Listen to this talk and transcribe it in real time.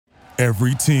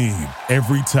Every team,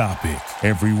 every topic,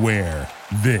 everywhere.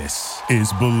 This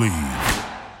is Believe.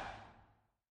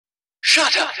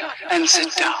 Shut up and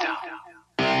sit down.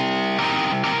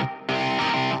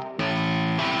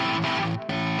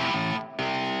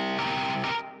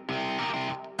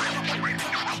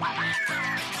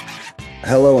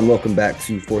 Hello and welcome back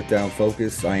to Fourth Down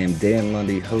Focus. I am Dan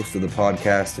Lundy, host of the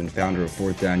podcast and founder of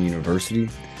Fourth Down University.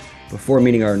 Before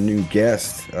meeting our new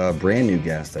guest, brand new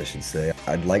guest, I should say,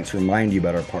 I'd like to remind you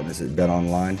about our partners at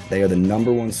BetOnline. They are the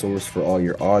number one source for all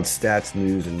your odds, stats,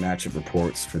 news, and matchup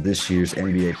reports for this year's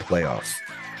NBA playoffs.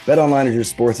 BetOnline is your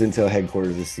sports intel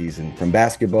headquarters this season. From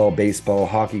basketball, baseball,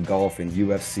 hockey, golf, and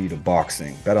UFC to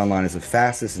boxing, BetOnline is the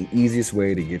fastest and easiest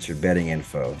way to get your betting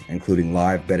info, including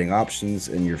live betting options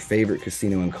and your favorite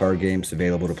casino and card games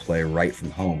available to play right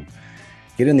from home.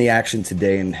 Get in the action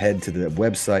today and head to the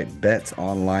website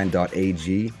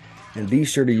betonline.ag and be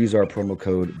sure to use our promo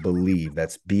code BELIEVE,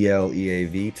 that's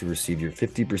BLEAV, to receive your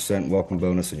 50% welcome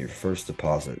bonus on your first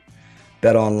deposit.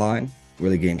 BetOnline, where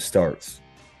the game starts.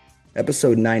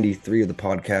 Episode 93 of the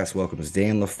podcast welcomes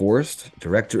Dan LaForest,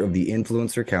 director of the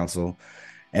Influencer Counsel,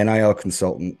 NIL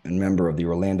consultant, and member of the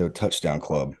Orlando Touchdown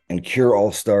Club and Cure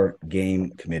All-Star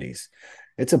Game committees.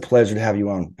 It's a pleasure to have you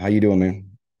on. How you doing, man?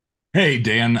 Hey,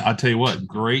 Dan, I'll tell you what,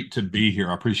 great to be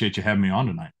here. I appreciate you having me on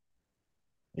tonight.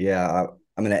 Yeah,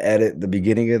 I'm going to edit the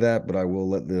beginning of that, but I will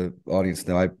let the audience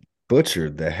know I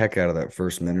butchered the heck out of that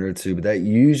first minute or two, but that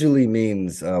usually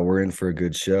means we're in for a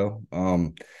good show.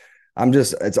 I'm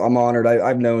honored.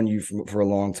 I've known you for a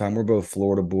long time. We're both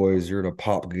Florida boys. You're a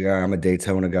Pop guy. I'm a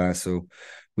Daytona guy, so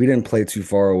we didn't play too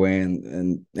far away.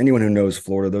 And anyone who knows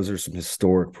Florida, those are some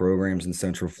historic programs in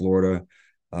Central Florida.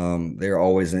 They're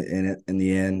always in it in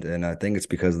the end, and I think it's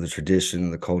because of the tradition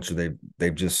and the culture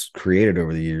they've just created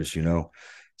over the years, you know.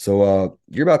 So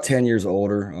you're about 10 years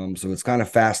older, so it's kind of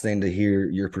fascinating to hear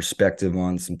your perspective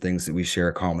on some things that we share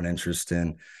a common interest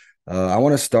in. I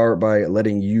want to start by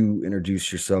letting you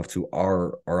introduce yourself to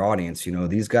our audience. You know,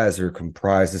 these guys are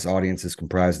comprised. This audience is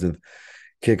comprised of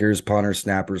kickers, punters,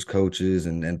 snappers, coaches,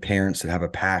 and parents that have a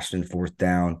passion in fourth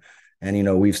down. And you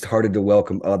know, we've started to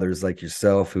welcome others like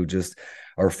yourself who just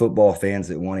are football fans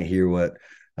that want to hear what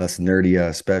us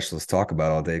nerdy specialists talk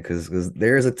about all day, because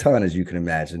there's a ton, as you can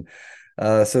imagine.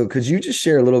 So could you just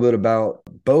share a little bit about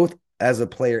both as a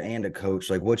player and a coach,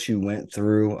 like what you went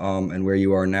through and where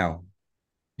you are now?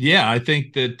 Yeah, I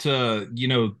think that,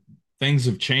 things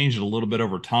have changed a little bit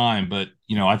over time, but,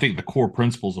 I think the core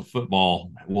principles of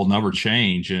football will never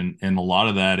change. And a lot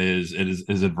of that is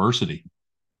adversity.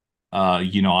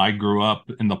 I grew up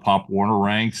in the Pop Warner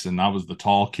ranks, and I was the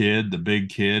tall kid, the big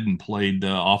kid, and played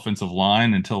offensive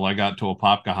line until I got to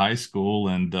Apopka High School.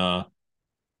 And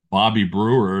Bobby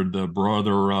Brewer, the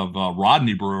brother of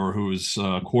Rodney Brewer, who was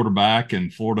quarterback in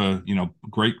Florida,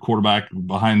 great quarterback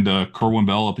behind Kerwin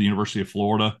Bell at the University of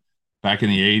Florida back in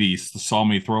the 80s, saw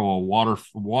me throw a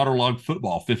waterlogged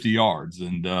football 50 yards.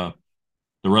 And the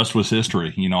rest was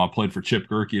history. I played for Chip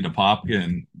Gerke at Apopka,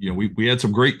 and, we had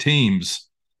some great teams.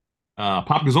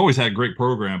 Popka's always had a great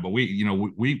program, but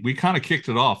we kind of kicked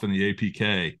it off in the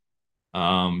APK.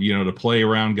 To play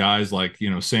around guys like,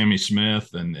 Sammy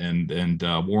Smith and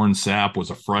Warren Sapp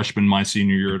was a freshman my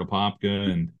senior year at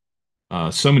Apopka,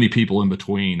 and so many people in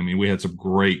between. I mean, we had some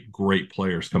great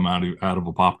players come out of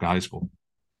Apopka High School.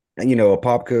 And,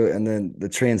 Apopka and then the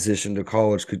transition to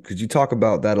college, could you talk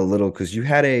about that a little? Because you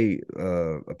had a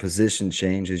position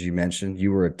change, as you mentioned.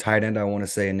 You were a tight end, I want to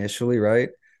say, initially, right?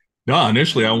 No,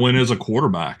 initially I went as a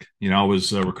quarterback. I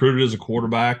was recruited as a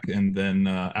quarterback, and then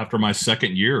after my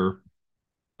second year,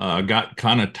 got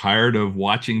kind of tired of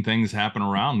watching things happen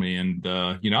around me. And,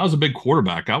 I was a big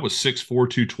quarterback. I was 6'4",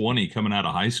 220 coming out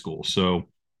of high school. So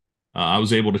I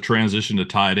was able to transition to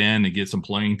tight end and get some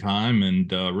playing time,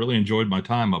 and really enjoyed my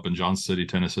time up in Johnson City,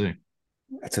 Tennessee.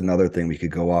 That's another thing we could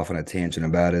go off on a tangent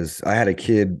about is I had a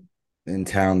kid in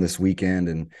town this weekend,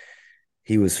 and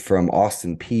he was from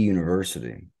Austin Peay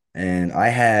University. And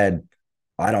I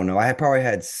probably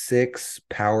had 6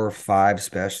 Power 5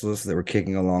 specialists that were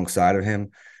kicking alongside of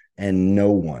him. And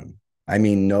no one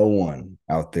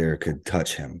out there could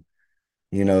touch him,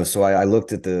 so I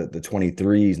looked at the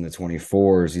 23s and the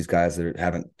 24s, these guys that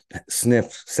haven't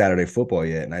sniffed Saturday football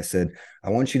yet. And I said, I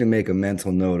want you to make a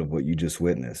mental note of what you just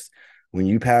witnessed. When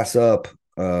you pass up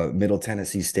Middle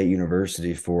Tennessee State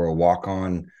University for a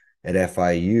walk-on at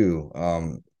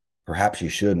FIU, perhaps you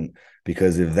shouldn't,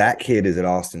 because if that kid is at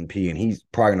Austin Peay and he's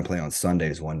probably going to play on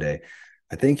Sundays one day,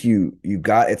 I think you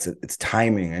got it's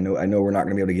timing. I know we're not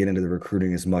going to be able to get into the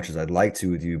recruiting as much as I'd like to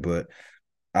with you, but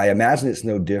I imagine it's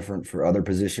no different for other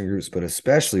position groups, but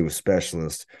especially with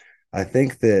specialists. I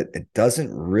think that it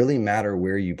doesn't really matter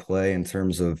where you play in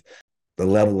terms of the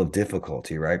level of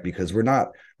difficulty, right? Because we're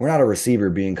not a receiver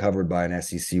being covered by an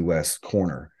SEC West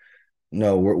corner.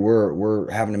 No, we're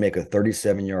having to make a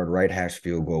 37-yard right hash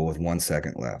field goal with 1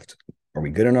 second left. Are we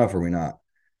good enough or are we not?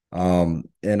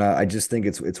 And I just think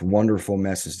it's wonderful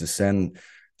message to send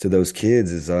to those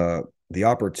kids is the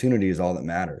opportunity is all that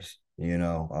matters.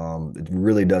 It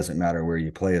really doesn't matter where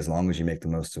you play as long as you make the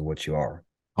most of what you are.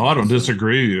 Oh, I don't So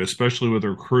disagree with you, especially with the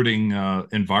recruiting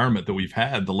environment that we've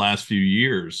had the last few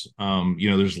years.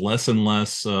 There's less and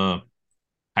less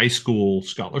high school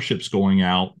scholarships going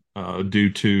out due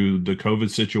to the COVID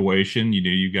situation.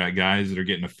 You got guys that are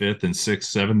getting a fifth and sixth,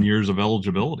 7 years of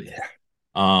eligibility. yeah,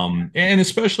 And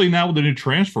especially now with the new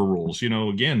transfer rules,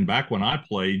 again, back when I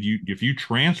played, if you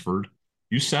transferred,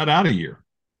 you sat out a year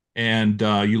and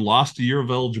you lost a year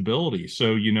of eligibility.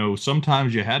 So,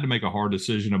 sometimes you had to make a hard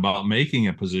decision about making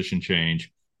a position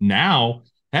change. Now,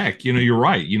 heck, you're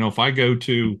right. If I go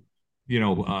to,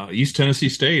 East Tennessee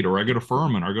State, or I go to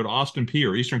Furman, or I go to Austin P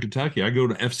or Eastern Kentucky, I go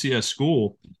to FCS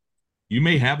school, you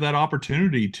may have that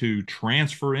opportunity to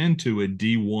transfer into a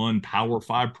D1 Power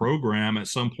Five program at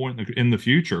some point in the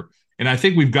future. And I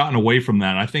think we've gotten away from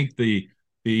that. I think a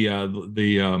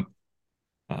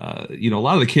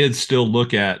lot of the kids still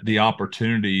look at the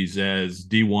opportunities as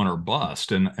D1 or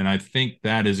bust. And I think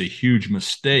that is a huge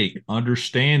mistake,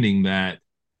 understanding that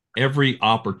every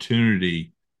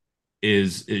opportunity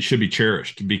it should be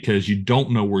cherished, because you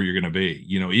don't know where you're going to be.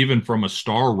 Even from a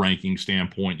star ranking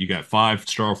standpoint, you got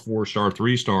 5-star, 4-star,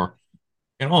 3-star.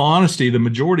 In all honesty, the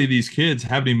majority of these kids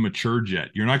haven't even matured yet.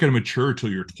 You're not going to mature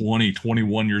till you're 20,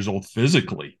 21 years old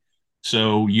physically.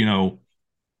 So,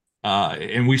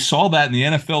 and we saw that in the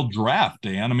NFL draft,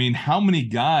 Dan. I mean, how many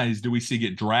guys do we see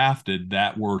get drafted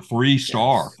that were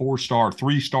 3-star, yes. 4-star,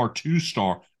 3-star,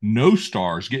 2-star, no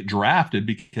stars get drafted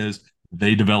because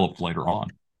they developed later on?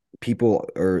 People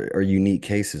are unique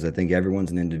cases. I think everyone's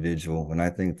an individual. And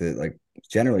I think that, like,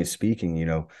 generally speaking,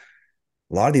 a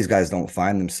lot of these guys don't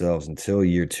find themselves until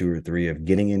year 2 or 3 of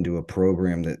getting into a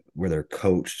program where they're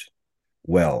coached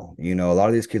well. A lot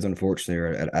of these kids, unfortunately,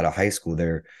 are at a high school.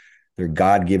 Their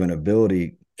God-given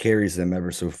ability carries them ever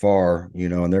so far,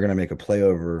 and they're going to make a play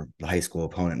over the high school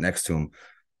opponent next to them.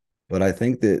 But I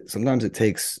think that sometimes it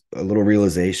takes a little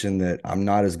realization that I'm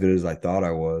not as good as I thought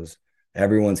I was.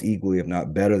 Everyone's equally, if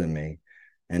not better than me.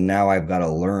 And now I've got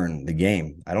to learn the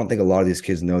game. I don't think a lot of these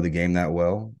kids know the game that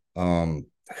well.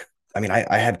 I mean,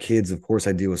 I have kids, of course,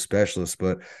 I deal with specialists,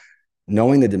 but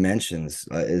knowing the dimensions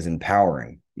is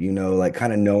empowering, like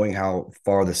kind of knowing how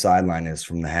far the sideline is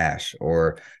from the hash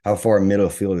or how far middle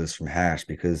field is from hash,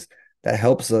 because that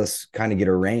helps us kind of get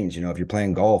a range. If you're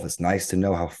playing golf, it's nice to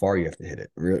know how far you have to hit it.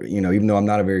 Even though I'm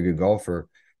not a very good golfer,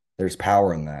 there's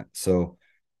power in that. So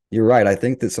you're right. I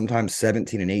think that sometimes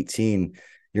 17 and 18,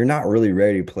 you're not really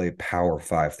ready to play Power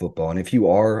Five football. And if you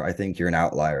are, I think you're an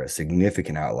outlier, a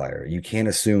significant outlier. You can't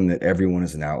assume that everyone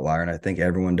is an outlier. And I think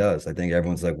everyone does. I think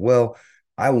everyone's like, well,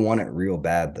 I want it real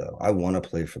bad, though. I want to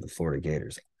play for the Florida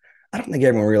Gators. I don't think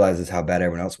everyone realizes how bad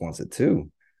everyone else wants it too.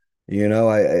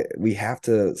 We have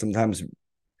to sometimes,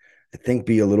 I think,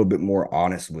 be a little bit more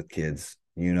honest with kids,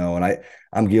 and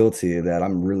I'm guilty of that.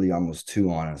 I'm really almost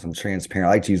too honest. I'm transparent.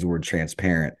 I like to use the word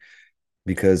transparent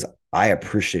because I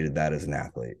appreciated that as an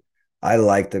athlete. I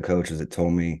liked the coaches that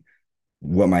told me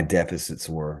what my deficits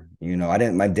were.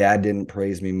 My dad didn't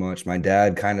praise me much. My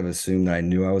dad kind of assumed that I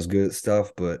knew I was good at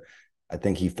stuff, but I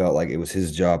think he felt like it was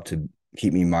his job to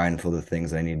keep me mindful of the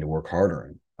things I needed to work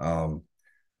harder in.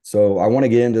 So I want to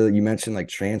get into, you mentioned like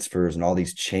transfers and all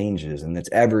these changes, and it's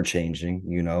ever changing.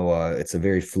 It's a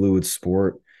very fluid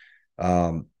sport.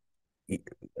 Um,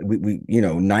 we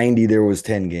 90, there was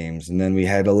 10 games, and then we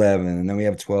had 11, and then we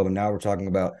have 12, and now we're talking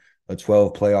about a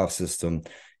 12 playoff system.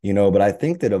 But I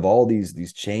think that of all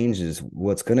these changes,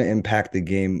 what's going to impact the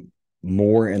game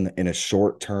more in a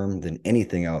short term than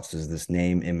anything else is this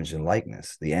name, image, and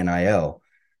likeness, the NIL.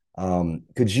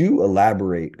 Could you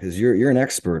elaborate, because you're an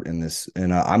expert in this,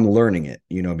 and I'm learning it,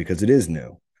 because it is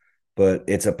new, but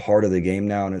it's a part of the game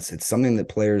now, and it's something that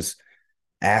players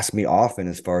ask me often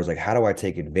as far as like, how do I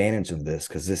take advantage of this?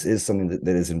 Because this is something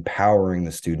that is empowering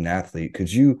the student athlete.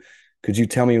 Could you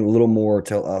tell me a little more,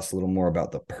 tell us a little more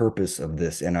about the purpose of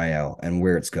this NIL and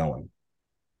where it's going?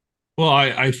 Well,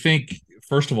 I think,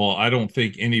 first of all, I don't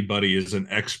think anybody is an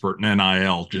expert in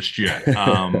NIL just yet.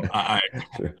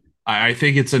 Sure. I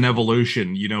think it's an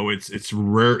evolution. It's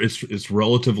rare. It's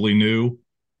relatively new.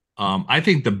 I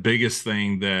think the biggest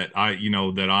thing that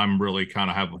I'm really kind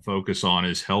of have a focus on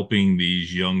is helping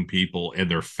these young people and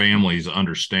their families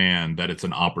understand that it's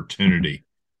an opportunity.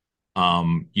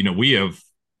 We have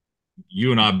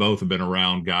you and I both have been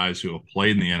around guys who have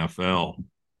played in the NFL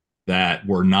that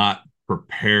were not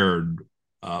prepared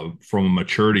from a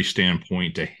maturity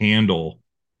standpoint to handle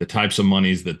the types of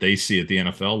monies that they see at the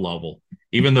NFL level.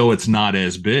 Even though it's not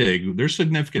as big, there's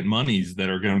significant monies that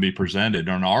are going to be presented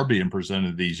and are being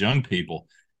presented to these young people.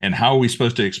 And how are we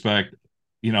supposed to expect,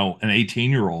 an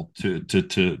 18-year-old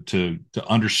to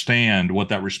understand what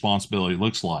that responsibility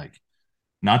looks like?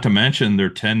 Not to mention they're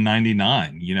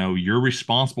 1099. You're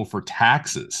responsible for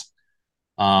taxes.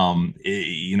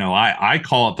 I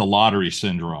call it the lottery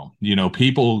syndrome.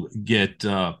 People get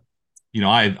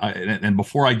and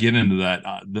before I get into that,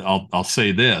 I'll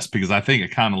say this because I think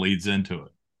it kind of leads into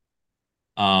it.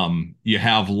 You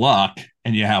have luck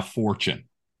and you have fortune.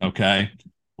 Okay.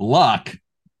 Luck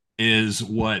is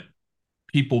what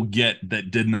people get that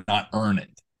did not earn it.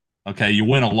 Okay. You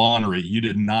win a lottery. You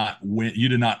did not win. You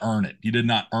did not earn it. You did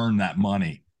not earn that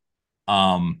money.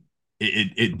 Um,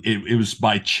 it was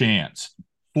by chance.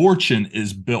 Fortune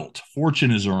is built.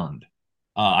 Fortune is earned.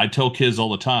 I tell kids all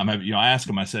the time. I ask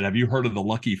them. I said, "Have you heard of the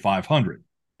Lucky 500?"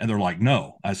 And they're like,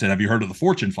 "No." I said, "Have you heard of the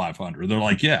Fortune 500?" They're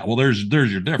like, "Yeah." Well, there's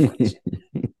your difference.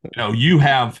 You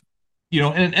have,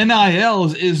 and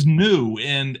NIL is new,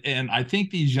 and I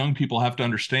think these young people have to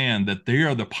understand that they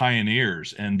are the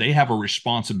pioneers, and they have a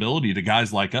responsibility to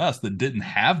guys like us that didn't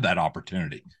have that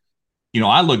opportunity.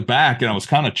 I look back and I was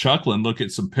kind of chuckling, look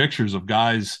at some pictures of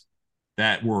guys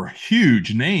that were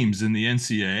huge names in the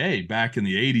NCAA back in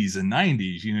the 80s and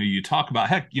 90s. You talk about,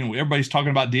 heck, everybody's talking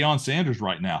about Deion Sanders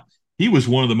right now. He was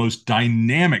one of the most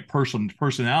dynamic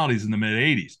personalities in the mid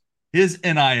 80s. His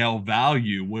NIL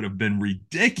value would have been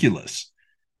ridiculous.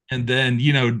 And then,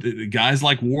 guys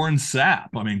like Warren Sapp,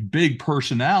 I mean, big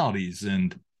personalities.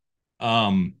 And,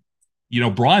 Brian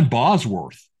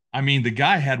Bosworth, I mean, the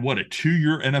guy had a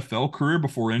 2-year NFL career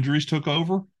before injuries took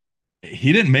over.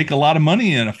 He didn't make a lot of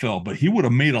money in NFL, but he would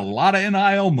have made a lot of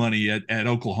NIL money at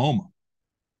Oklahoma.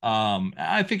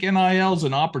 I think NIL is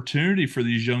an opportunity for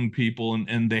these young people,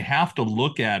 and they have to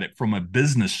look at it from a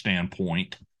business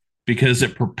standpoint because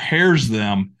it prepares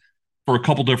them for a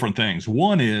couple different things.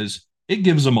 One is it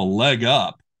gives them a leg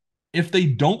up if they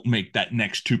don't make that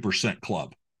next 2%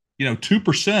 club.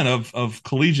 2% of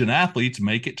collegiate athletes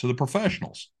make it to the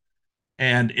professionals.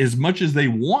 And as much as they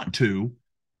want to,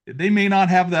 they may not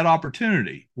have that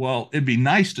opportunity. Well, it'd be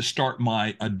nice to start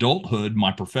my adulthood,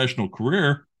 my professional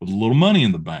career with a little money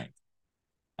in the bank.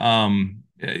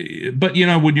 But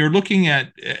when you're looking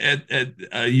at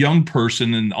a young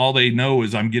person and all they know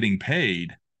is I'm getting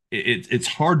paid, it's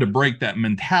hard to break that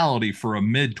mentality for a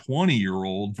mid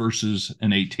 20-year-old versus an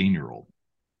 18-year-old.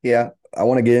 Yeah, I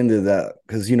want to get into that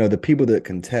because, the people that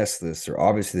contest this are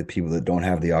obviously the people that don't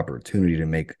have the opportunity to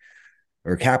make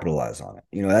or capitalize on it.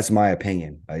 That's my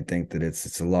opinion. I think that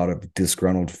it's a lot of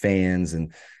disgruntled fans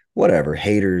and whatever,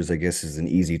 haters, I guess is an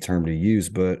easy term to use,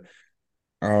 but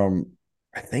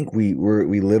I think we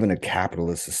live in a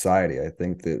capitalist society. I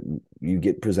think that you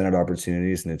get presented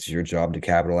opportunities and it's your job to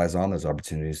capitalize on those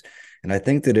opportunities. And I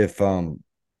think that if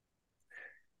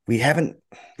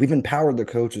we've empowered the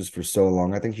coaches for so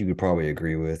long, I think you could probably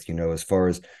agree with, as far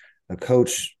as a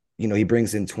coach, he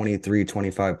brings in 23,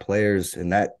 25 players,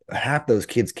 and that half those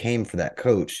kids came for that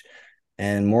coach.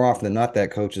 And more often than not, that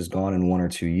coach is gone in 1 or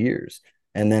 2 years.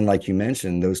 And then, like you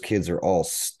mentioned, those kids are all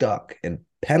stuck and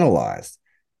penalized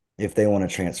if they want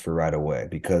to transfer right away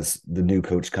because the new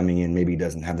coach coming in maybe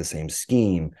doesn't have the same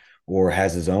scheme or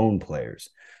has his own players.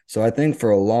 So I think for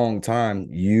a long time,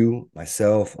 you,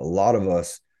 myself, a lot of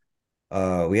us,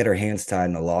 we had our hands tied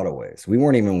in a lot of ways. We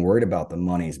weren't even worried about the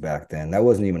monies back then. That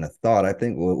wasn't even a thought. I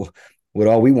think what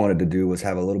all we wanted to do was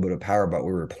have a little bit of power about what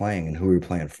we were playing and who we were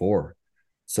playing for.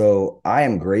 So I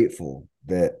am grateful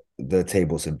that the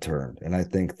tables have turned. And I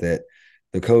think that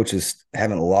the coaches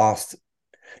haven't lost.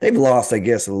 They've lost, I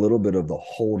guess, a little bit of the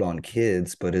hold on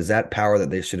kids, but is that power that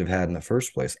they should have had in the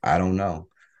first place? I don't know.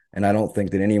 And I don't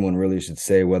think that anyone really should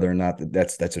say whether or not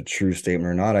that's a true statement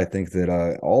or not. I think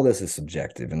that all this is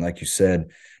subjective. And like you said,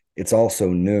 it's also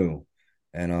new.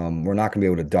 And we're not going to be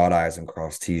able to dot I's and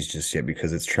cross T's just yet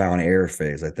because it's trial and error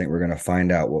phase. I think we're going to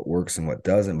find out what works and what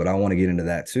doesn't. But I want to get into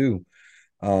that too.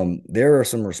 There are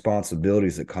some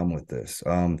responsibilities that come with this.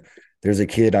 There's a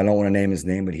kid, I don't want to name his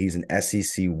name, but he's an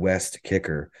SEC West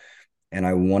kicker. And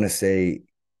I want to say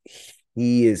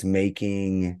he is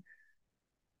making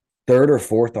third or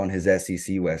fourth on his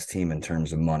SEC West team in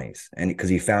terms of monies. And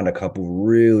because he found a couple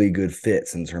really good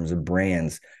fits in terms of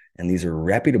brands, and these are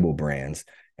reputable brands.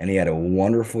 And he had a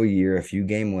wonderful year, a few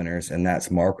game winners, and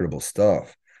that's marketable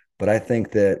stuff. But I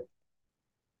think that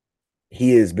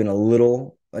he has been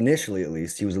initially at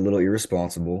least, he was a little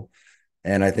irresponsible.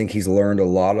 And I think he's learned a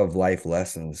lot of life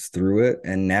lessons through it.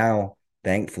 And now,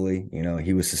 thankfully,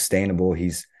 he was sustainable.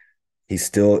 He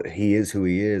is who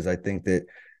he is. I think that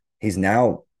he's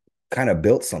now kind of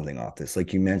built something off this.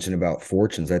 Like you mentioned about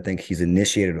fortunes, I think he's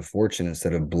initiated a fortune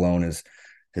instead of blown his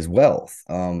wealth.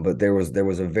 But there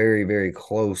was a very, very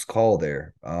close call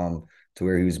there, to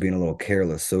where he was being a little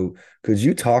careless. So could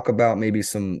you talk about maybe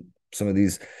some of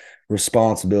these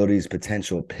responsibilities,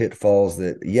 potential pitfalls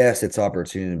that, yes, it's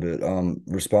opportunity, but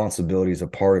responsibility is a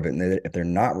part of it. And if they're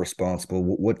not responsible,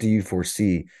 what do you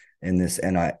foresee in this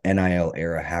NIL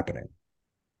era happening?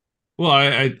 Well,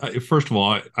 I first of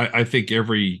all, I think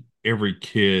every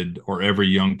kid or every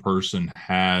young person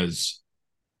has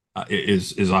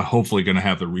is hopefully going to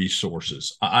have the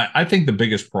resources. I think the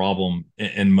biggest problem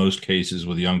in most cases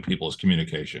with young people is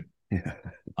communication. Yeah.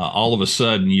 All of a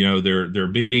sudden, they're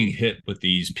being hit with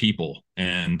these people,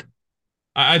 and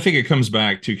I think it comes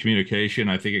back to communication.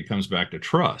 I think it comes back to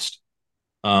trust.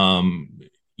 Um,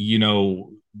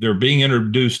 they're being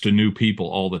introduced to new people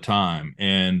all the time,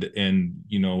 and again,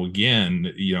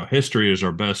 history is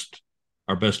our best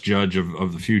judge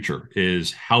of the future,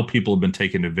 is how people have been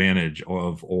taken advantage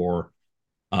of, or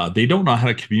they don't know how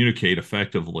to communicate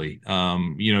effectively.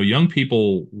 Young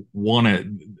people want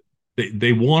to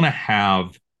they want to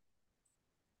have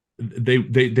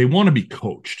they want to be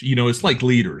coached. It's like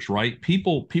leaders, right?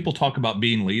 People talk about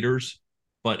being leaders,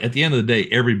 but at the end of the day,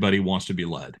 everybody wants to be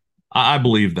led. I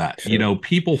believe that. Sure.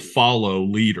 People follow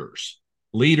leaders.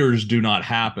 Leaders do not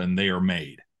happen; they are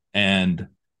made. And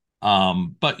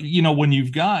but when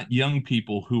you've got young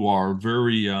people who are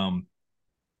very um,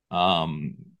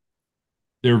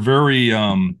 they're very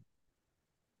I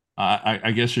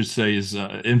guess you'd say is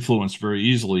influenced very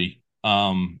easily.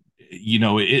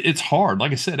 It's hard.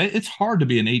 Like I said, it's hard to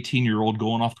be an 18-year-old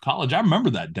going off to college. I remember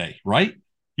that day, right?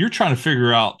 You're trying to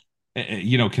figure out,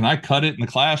 can I cut it in the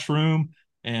classroom?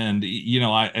 And,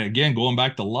 again, going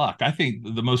back to luck, I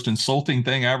think the most insulting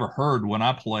thing I ever heard when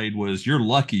I played was, "You're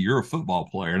lucky you're a football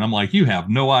player." And I'm like, you have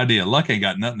no idea. Luck ain't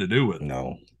got nothing to do with it.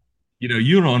 No.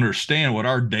 You don't understand what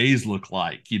our days look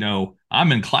like.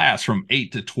 I'm in class from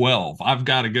 8 to 12. I've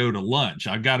got to go to lunch.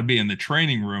 I've got to be in the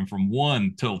training room from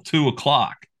 1 till 2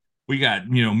 o'clock. We got,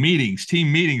 meetings,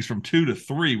 team meetings from 2 to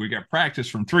 3. We got practice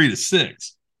from 3 to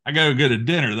 6. I got to go to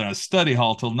dinner, then a study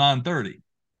hall till 9:30,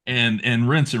 and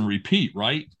rinse and repeat,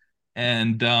 right?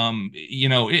 And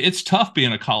it's tough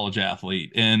being a college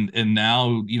athlete. And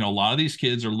now, a lot of these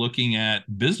kids are looking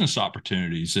at business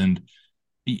opportunities, and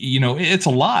it's a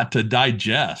lot to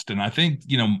digest. And I think,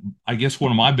 I guess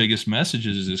one of my biggest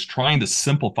messages is trying to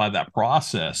simplify that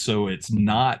process so it's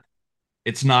not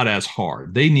as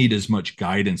hard. They need as much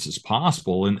guidance as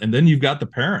possible. And then you've got the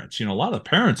parents. A lot of the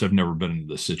parents have never been in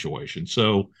this situation.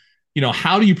 So,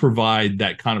 how do you provide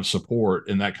that kind of support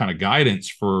and that kind of guidance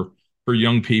for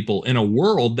young people in a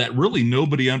world that really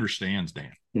nobody understands,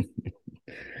 Dan?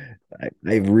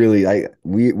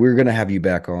 We're gonna have you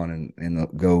back on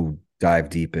and go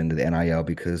dive deep into the NIL,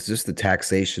 because just the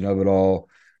taxation of it all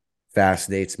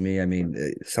fascinates me. I mean,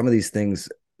 some of these things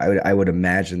I would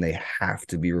imagine they have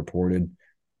to be reported,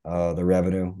 the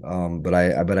revenue. But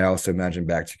I also imagine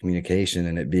back to communication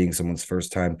and it being someone's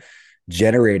first time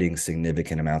generating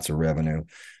significant amounts of revenue.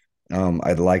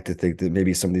 I'd like to think that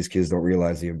maybe some of these kids don't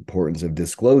realize the importance of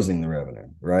disclosing the revenue,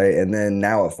 right? And then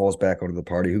now it falls back onto the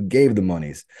party who gave the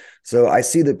monies. So I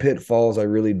see the pitfalls, I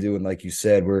really do. And like you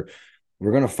said, we're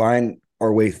going to find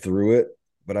our way through it.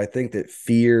 But I think that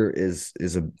fear is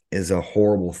a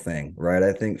horrible thing, right?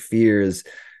 I think fear is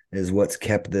what's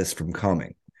kept this from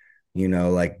coming,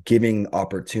 like giving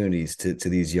opportunities to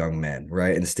these young men,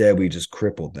 right? Instead, we just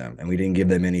crippled them and we didn't give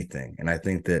them anything. And I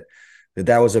think that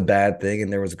was a bad thing,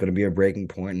 and there was going to be a breaking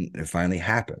point, and it finally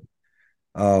happened.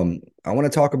 I want to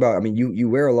talk about, I mean, you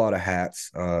wear a lot of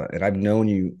hats, and I've known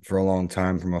you for a long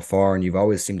time from afar, and you've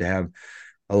always seemed to have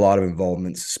a lot of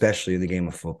involvements, especially in the game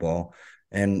of football.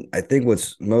 And I think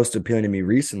what's most appealing to me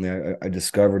recently, I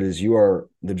discovered, is you are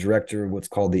the director of what's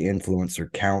called the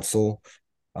Influencer Council.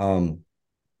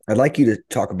 I'd like you to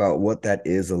talk about what that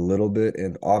is a little bit,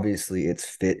 and obviously it's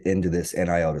fit into this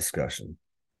NIL discussion.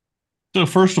 So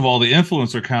first of all, the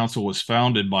Influencer Council was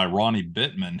founded by Ronnie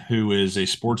Bittman, who is a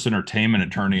sports entertainment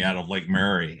attorney out of Lake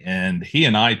Mary. And he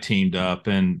and I teamed up.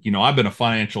 And, I've been a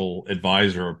financial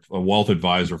advisor, a wealth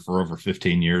advisor for over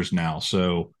 15 years now.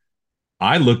 So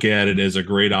I look at it as a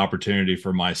great opportunity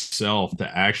for myself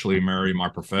to actually marry my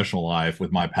professional life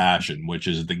with my passion, which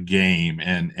is the game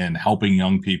and helping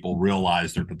young people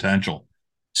realize their potential.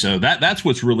 So that's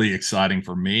what's really exciting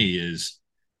for me is,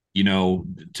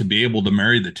 to be able to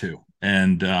marry the two.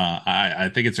 And I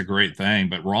think it's a great thing.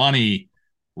 But Ronnie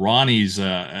Ronnie's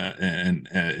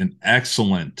an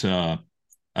excellent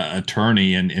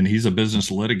attorney, and he's a business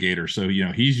litigator. So,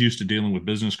 he's used to dealing with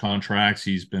business contracts.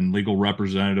 He's been legal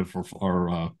representative for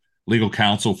or legal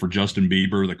counsel for Justin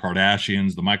Bieber, the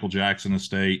Kardashians, the Michael Jackson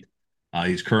estate.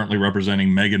 He's currently representing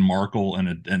Meghan Markle in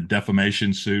a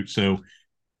defamation suit. So,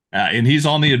 and he's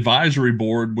on the advisory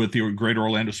board with the Greater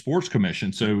Orlando Sports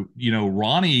Commission. So,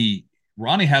 Ronnie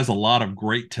has a lot of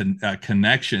great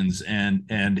connections,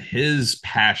 and his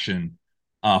passion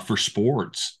for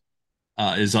sports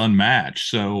is unmatched.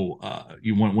 So,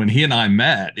 when he and I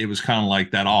met, it was kind of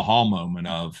like that aha moment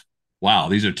of, wow,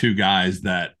 these are two guys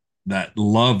that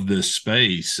love this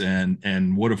space,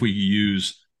 and what if we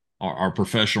use our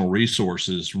professional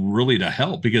resources really to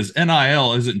help, because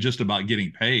NIL isn't just about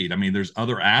getting paid. I mean, there's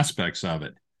other aspects of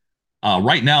it.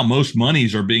 Right now, most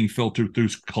monies are being filtered through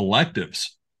collectives,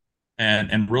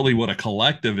 and really what a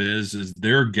collective is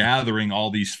they're gathering all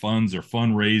these funds, they're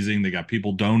fundraising, they got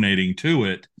people donating to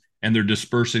it, and they're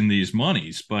dispersing these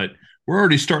monies. But we're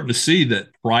already starting to see that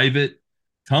private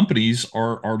companies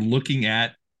are looking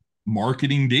at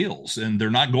marketing deals, and they're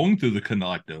not going through the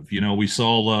collective. We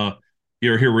saw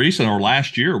here recent or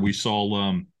last year, we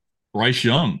saw Bryce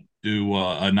Young do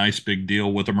a nice big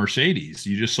deal with a Mercedes.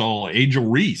 You just saw Angel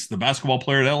Reese, the basketball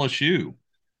player at LSU.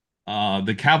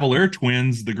 The Cavalier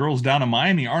twins, the girls down in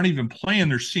Miami, aren't even playing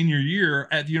their senior year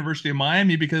at the University of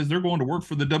Miami because they're going to work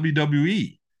for the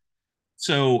WWE.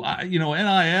 So,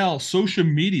 NIL, social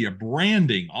media,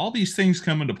 branding, all these things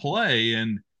come into play,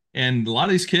 and a lot of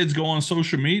these kids go on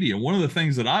social media. One of the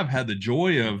things that I've had the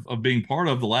joy of being part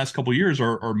of the last couple of years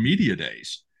are media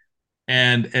days,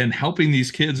 and helping these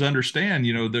kids understand,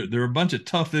 they're a bunch of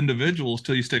tough individuals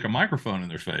till you stick a microphone in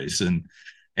their face,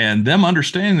 and them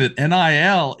understanding that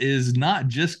NIL is not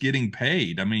just getting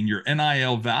paid. I mean, your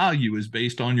NIL value is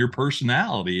based on your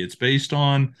personality. It's based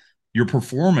on your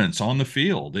performance on the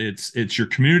field. It's your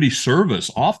community service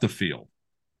off the field,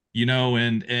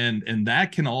 and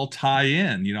that can all tie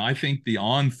in. I think the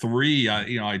on three,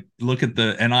 I look at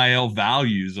the NIL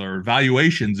values or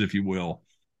valuations, if you will,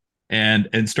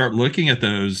 and start looking at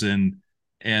those, and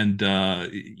the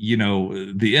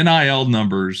NIL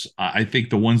numbers. I think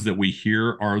the ones that we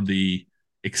hear are the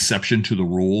exception to the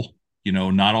rule.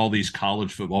 Not all these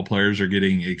college football players are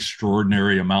getting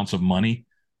extraordinary amounts of money.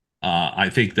 I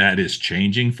think that is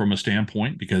changing from a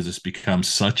standpoint because it's become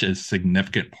such a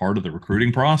significant part of the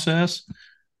recruiting process.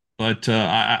 But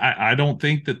I don't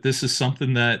think that this is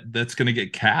something that's going to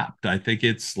get capped. I think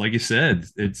it's, like you said,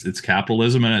 it's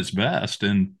capitalism at its best,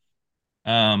 and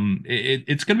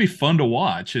it's going to be fun to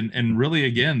watch. And really,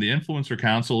 again, the Influencer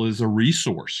Council is a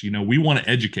resource. We want to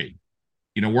educate.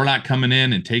 We're not coming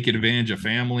in and taking advantage of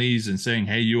families and saying,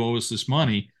 hey, you owe us this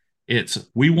money.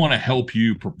 We want to help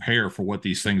you prepare for what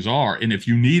these things are. And if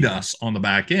you need us on the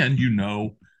back end,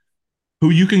 who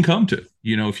you can come to.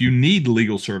 If you need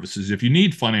legal services, if you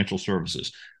need financial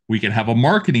services, we can have a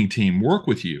marketing team work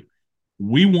with you.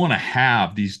 We want to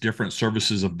have these different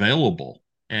services available.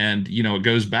 And, it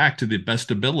goes back to the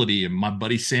best ability. And my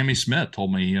buddy Sammy Smith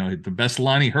told me, the best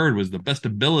line he heard was the best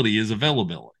ability is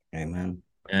availability. Amen.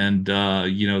 And,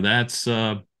 that's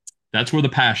where the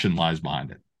passion lies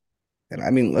behind it. And I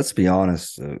mean, let's be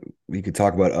honest. We could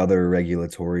talk about other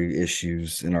regulatory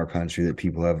issues in our country that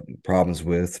people have problems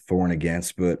with, for and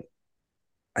against, but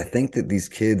I think that these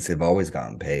kids have always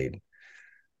gotten paid.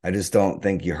 I just don't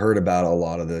think you heard about a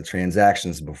lot of the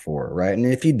transactions before, right? And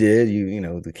if you did,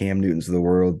 the Cam Newtons of the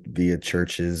world via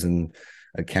churches and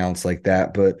accounts like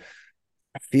that. But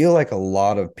I feel like a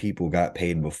lot of people got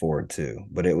paid before too,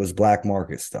 but it was black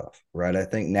market stuff, right? I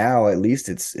think now at least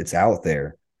it's out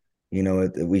there.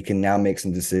 We can now make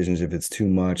some decisions if it's too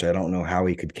much. I don't know how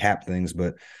we could cap things,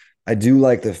 but I do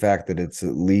like the fact that it's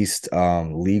at least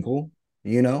legal.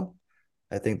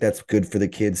 I think that's good for the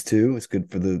kids too. It's good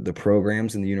for the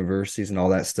programs and the universities and all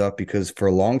that stuff, because for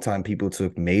a long time people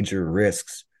took major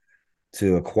risks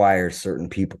to acquire certain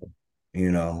people,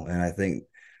 and I think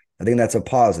that's a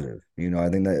positive. I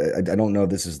think that I don't know if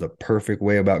this is the perfect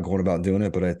way about going about doing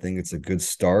it, but I think it's a good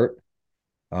start.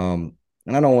 And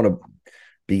I don't want to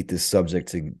beat this subject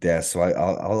to death, so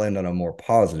I'll end on a more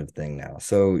positive thing now.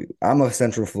 So I'm a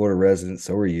Central Florida resident,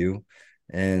 so are you,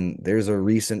 and there's a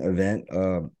recent event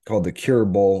called the Cure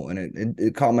Bowl, and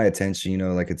it caught my attention.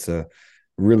 Like it's a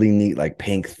really neat like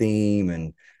pink theme,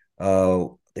 and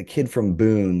the kid from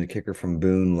Boone, the kicker from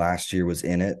Boone last year was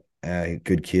in it.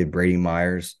 Good kid, Brady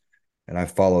Myers, and I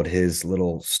followed his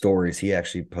little stories. He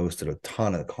actually posted a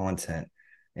ton of content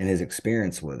and his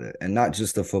experience with it, and not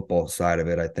just the football side of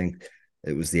it. I think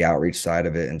it was the outreach side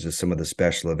of it and just some of the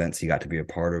special events he got to be a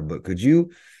part of. But could you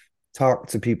talk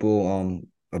to people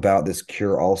about this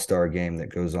Cure All-Star game that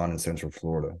goes on in Central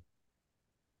Florida.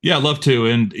 Yeah, I'd love to.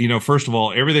 And, first of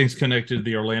all, everything's connected to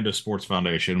the Orlando Sports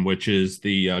Foundation, which is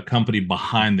the company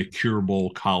behind the Cure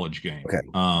Bowl college game. Okay.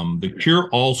 The Cure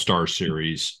All-Star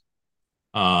Series,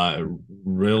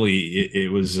 really,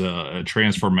 it was a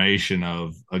transformation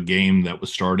of a game that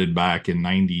was started back in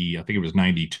 90, I think it was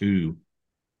 92,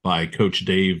 by Coach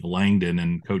Dave Langdon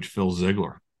and Coach Phil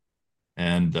Ziegler.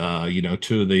 And,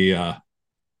 two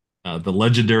of the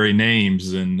legendary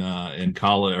names in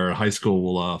college or high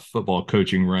school football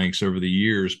coaching ranks over the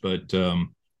years. But the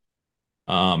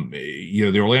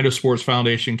Orlando Sports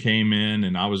Foundation came in,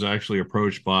 and I was actually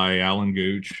approached by Alan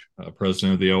Gooch,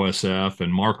 president of the OSF,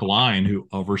 and Mark Lyon, who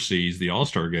oversees the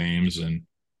All-Star games. And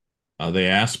they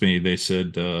asked me, they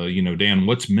said, Dan,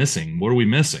 what's missing? What are we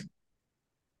missing?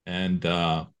 And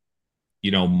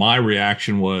my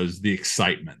reaction was the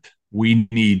excitement. We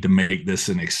need to make this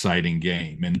an exciting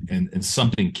game and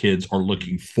something kids are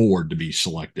looking forward to be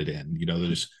selected in.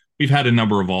 We've had a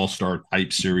number of all-star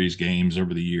type series games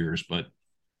over the years, but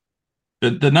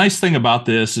the nice thing about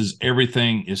this is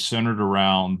everything is centered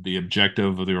around the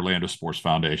objective of the Orlando Sports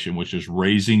Foundation, which is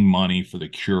raising money for the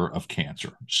cure of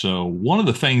cancer. So one of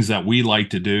the things that we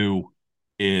like to do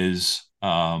is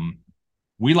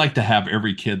we like to have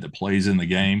every kid that plays in the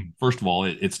game. First of all,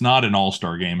 it's not an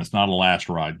all-star game. It's not a last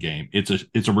ride game. It's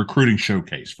a recruiting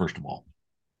showcase, first of all.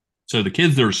 So the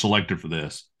kids that are selected for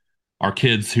this are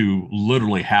kids who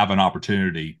literally have an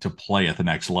opportunity to play at the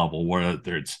next level,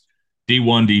 whether it's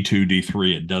D1, D2,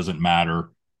 D3, it doesn't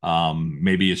matter.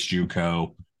 Maybe it's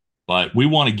JUCO, but we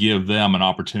want to give them an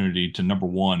opportunity to, number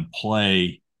one,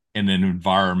 play in an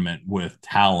environment with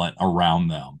talent around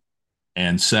them.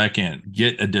 And second,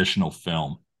 get additional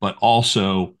film. But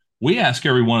also, we ask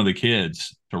every one of the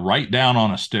kids to write down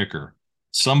on a sticker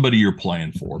somebody you're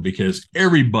playing for, because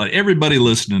everybody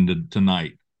listening to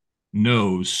tonight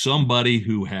knows somebody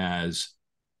who has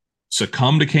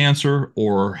succumbed to cancer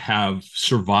or have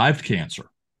survived cancer.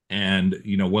 And,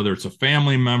 whether it's a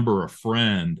family member, a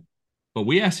friend, but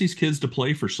we ask these kids to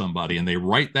play for somebody and they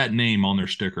write that name on their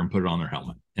sticker and put it on their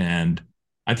helmet. And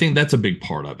I think that's a big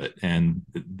part of it. And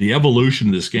the evolution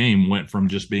of this game went from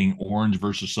just being Orange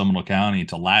versus Seminole County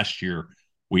to last year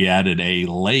we added a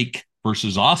Lake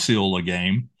versus Osceola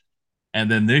game. And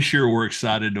then this year we're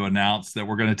excited to announce that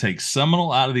we're going to take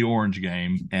Seminole out of the Orange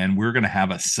game and we're going to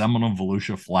have a Seminole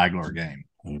Volusia Flagler game.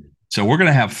 So we're going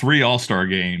to have 3 all-star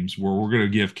games where we're going to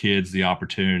give kids the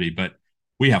opportunity. But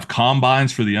we have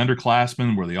combines for the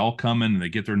underclassmen where they all come in and they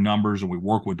get their numbers, and we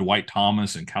work with Dwight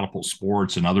Thomas and Catapult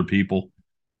Sports and other people.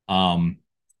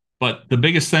 But the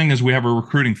biggest thing is we have a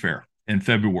recruiting fair in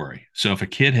February. So if a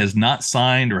kid has not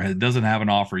signed or doesn't have an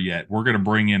offer yet, we're going to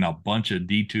bring in a bunch of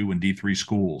D2 and D3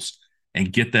 schools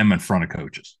and get them in front of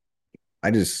coaches.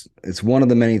 It's one of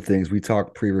the many things we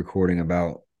talked pre-recording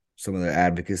about, some of the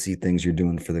advocacy things you're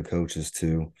doing for the coaches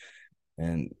too.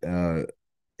 And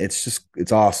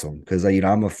it's awesome because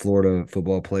I'm a Florida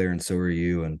football player and so are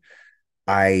you. And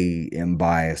I am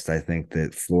biased. I think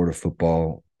that Florida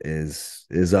football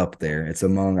is up there. It's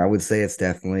among, I would say it's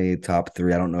definitely top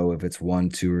 3. I don't know if it's 1,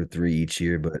 2, or 3 each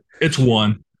year, but it's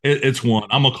 1. It's 1.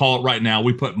 I'm gonna call it right now.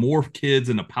 We put more kids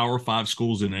in the Power 5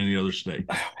 schools than any other state.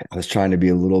 I was trying to be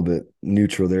a little bit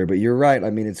neutral there, but you're right. I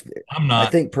mean, I'm not. I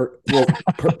think per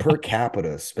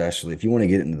capita, especially if you want to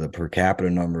get into the per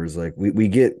capita numbers, like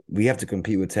we have to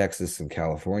compete with Texas and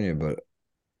California, but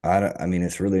I mean,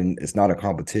 it's not a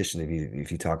competition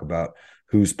if you talk about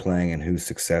who's playing and who's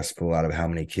successful out of how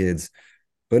many kids.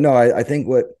 But no, I think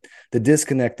what the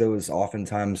disconnect though is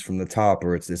oftentimes from the top,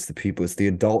 or it's the people, it's the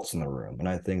adults in the room, and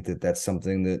I think that's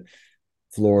something that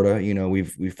Florida,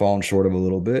 we've fallen short of a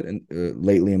little bit, and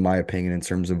lately, in my opinion, in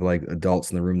terms of like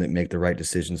adults in the room that make the right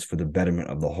decisions for the betterment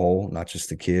of the whole, not just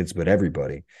the kids, but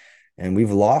everybody. And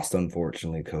we've lost,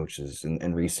 unfortunately, coaches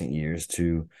in recent years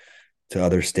to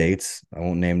other states. I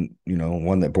won't name,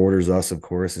 one that borders us, of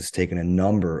course, has taken a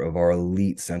number of our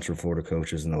elite Central Florida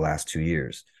coaches in the last 2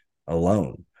 years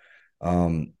alone.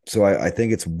 So I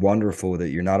think it's wonderful that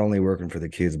you're not only working for the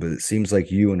kids, but it seems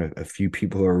like you and a few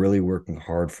people are really working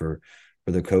hard for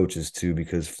the coaches too,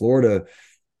 because Florida,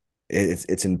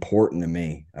 it's important to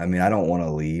me. I mean, I don't want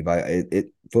to leave.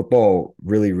 Football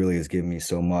really, really has given me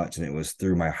so much, and it was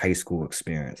through my high school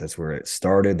experience. That's where it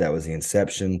started. That was the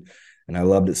inception. And I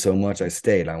loved it so much, I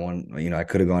stayed. I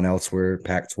could have gone elsewhere.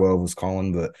 Pac-12 was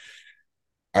calling, but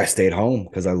I stayed home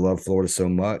because I love Florida so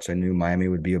much. I knew Miami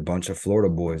would be a bunch of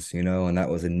Florida boys, and that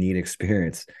was a neat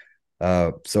experience.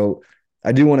 So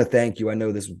I do want to thank you. I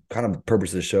know this kind of the purpose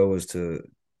of the show is to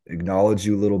acknowledge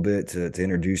you a little bit, to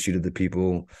introduce you to the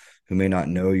people who may not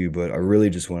know you, but I really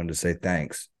just wanted to say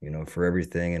thanks, for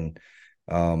everything.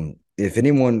 And if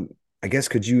anyone, I guess,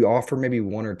 could you offer maybe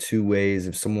one or two ways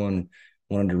if someone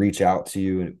wanted to reach out to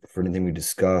you for anything we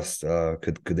discussed,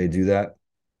 could they do that?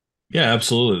 Yeah,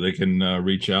 absolutely. They can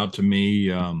reach out to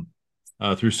me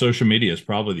through social media. Is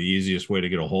probably the easiest way to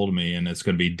get a hold of me, and it's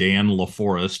going to be Dan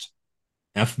LaForest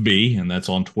FB, and that's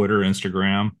on Twitter,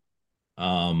 Instagram.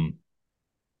 Um,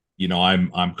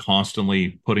 I'm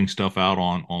constantly putting stuff out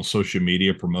on social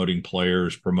media, promoting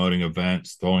players, promoting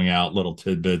events, throwing out little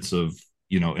tidbits of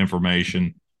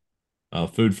information,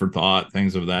 food for thought,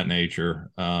 things of that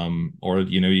nature. Or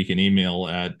you can email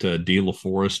at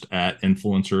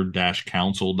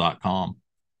dlaforest@influencer-counsel.com.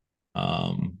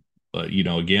 But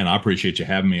again, I appreciate you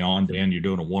having me on, Dan. You're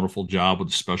doing a wonderful job with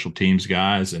the special teams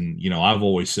guys, and I've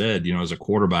always said, as a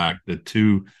quarterback, the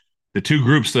two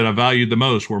groups that I valued the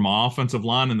most were my offensive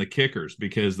line and the kickers,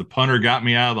 because the punter got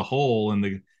me out of the hole, and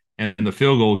the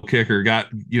field goal kicker got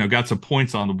some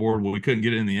points on the board when we couldn't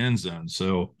get it in the end zone.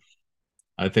 So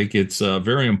I think it's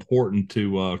very important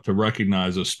to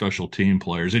recognize those special team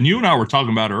players. And you and I were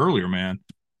talking about it earlier, man.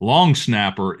 Long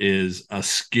snapper is a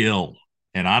skill,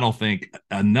 and I don't think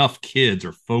enough kids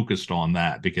are focused on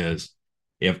that, because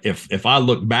if I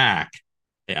look back,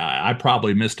 I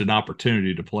probably missed an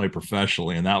opportunity to play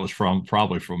professionally, and that was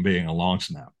probably from being a long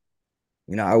snap.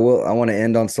 I want to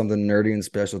end on something nerdy and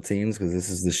special teams because this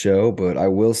is the show, but I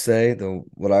will say, though,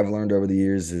 what I've learned over the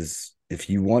years is if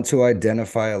you want to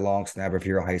identify a long snapper, if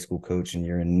you're a high school coach and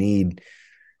you're in need,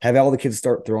 have all the kids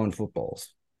start throwing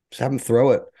footballs. Just have them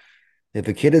throw it. If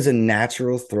a kid is a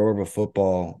natural thrower of a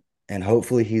football, and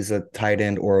hopefully he's a tight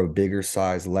end or a bigger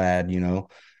size lad, you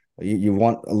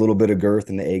want a little bit of girth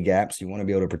in the A gaps. You want to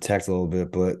be able to protect a little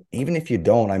bit. But even if you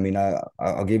don't, I mean,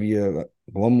 I'll give you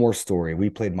one more story. We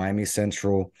played Miami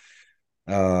Central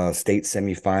state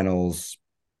semifinals.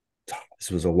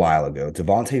 This was a while ago.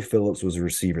 Devontae Phillips was a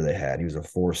receiver they had. He was a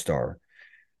 4-star.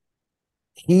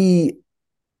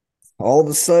 All of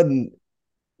a sudden,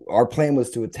 our plan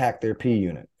was to attack their P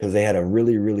unit because they had a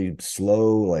really, really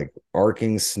slow, like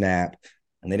arcing snap,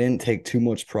 and they didn't take too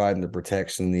much pride in the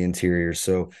protection in the interior.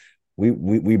 So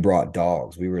we brought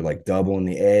dogs. We were like doubling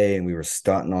the A, and we were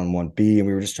stunting on 1B, and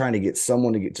we were just trying to get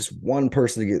just one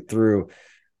person to get through.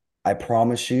 I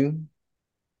promise you,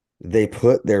 they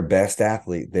put their best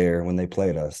athlete there when they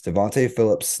played us. Devontae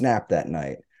Phillips snapped that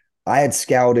night. I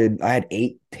had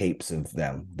 8 tapes of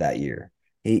them that year.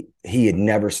 He had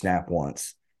never snapped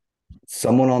once.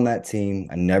 Someone on that team,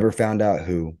 I never found out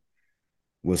who,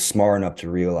 was smart enough to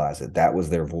realize that was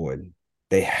their void.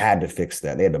 They had to fix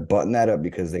that. They had to button that up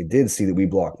because they did see that we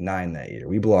blocked 9 that year.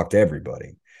 We blocked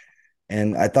everybody.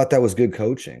 And I thought that was good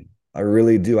coaching. I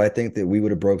really do. I think that we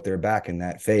would have broke their back in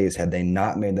that phase had they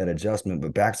not made that adjustment.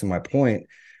 But back to my point,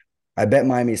 I bet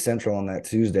Miami Central on that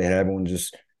Tuesday had everyone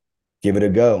just give it a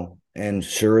go. And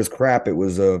sure as crap, it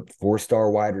was a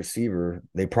 4-star wide receiver.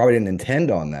 They probably didn't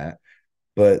intend on that,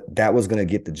 but that was going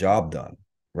to get the job done,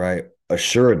 right?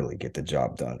 Assuredly get the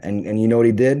job done. And you know what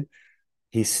he did?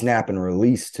 He snap and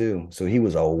release too. So he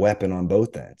was a weapon on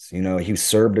both ends. He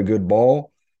served a good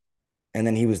ball, and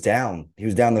then he was down. He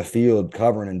was down the field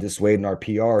covering and dissuading our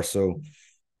PR. So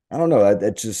I don't know.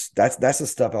 That's the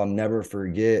stuff I'll never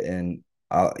forget. And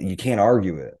you can't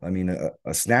argue it. I mean,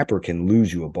 a snapper can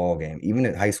lose you a ball game, even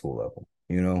at high school level,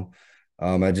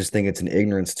 I just think it's an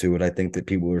ignorance to it. I think that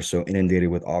people are so inundated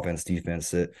with offense,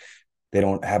 defense that they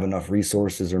don't have enough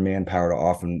resources or manpower to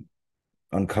often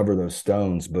uncover those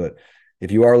stones. But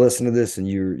if you are listening to this and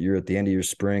you're at the end of your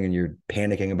spring and you're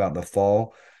panicking about the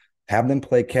fall, have them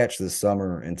play catch this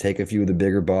summer and take a few of the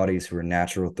bigger bodies who are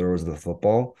natural throwers of the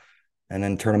football and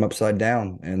then turn them upside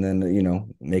down and then,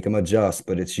 make them adjust.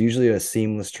 But it's usually a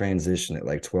seamless transition at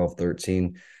like 12,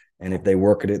 13. And if they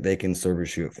work at it, they can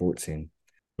service you at 14.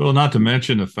 Well, not to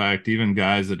mention the fact, even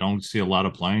guys that don't see a lot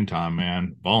of playing time,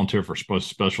 man, volunteer for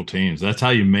special teams. That's how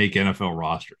you make NFL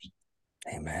rosters.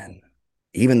 Amen.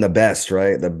 Even the best,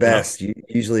 right? The best, you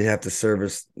usually have to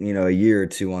service, a year or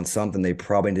two on something they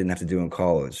probably didn't have to do in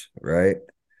college, right?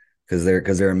 Because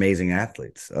they're amazing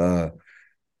athletes.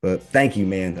 But thank you,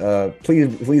 man.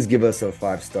 Please give us a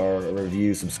 5-star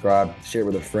review, subscribe, share it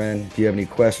with a friend. If you have any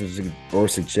questions or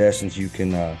suggestions, you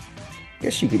can,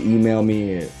 you could email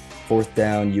me at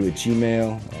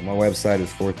fourthdownu@gmail. My website is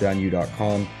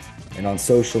fourthdownu.com. And on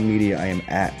social media, I am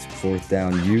at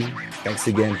fourthdownu. Thanks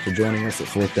again for joining us at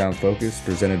Fourth Down Focus,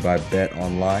 presented by Bet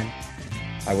Online.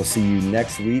 I will see you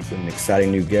next week with an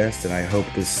exciting new guest, and I hope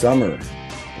this summer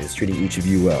is treating each of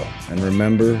you well. And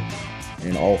remember,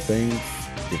 in all things,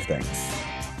 give thanks.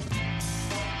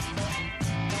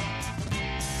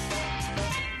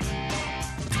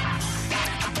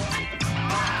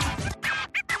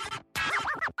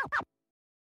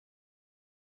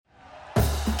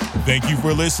 Thank you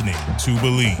for listening to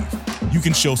Believe. You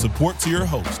can show support to your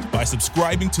host by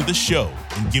subscribing to the show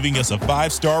and giving us a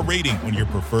 5-star rating on your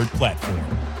preferred platform.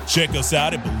 Check us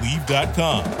out at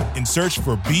Believe.com and search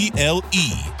for BLEAV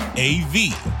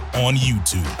on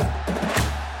YouTube.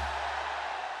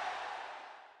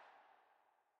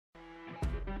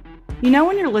 You know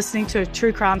when you're listening to a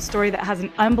true crime story that has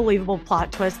an unbelievable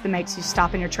plot twist that makes you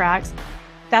stop in your tracks?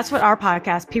 That's what our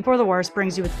podcast, People Are the Worst,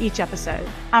 brings you with each episode.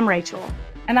 I'm Rachel.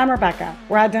 And I'm Rebecca.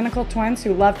 We're identical twins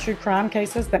who love true crime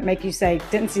cases that make you say,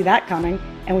 didn't see that coming,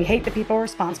 and we hate the people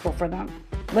responsible for them.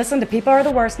 Listen to People Are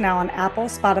the Worst now on Apple,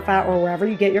 Spotify, or wherever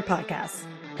you get your podcasts.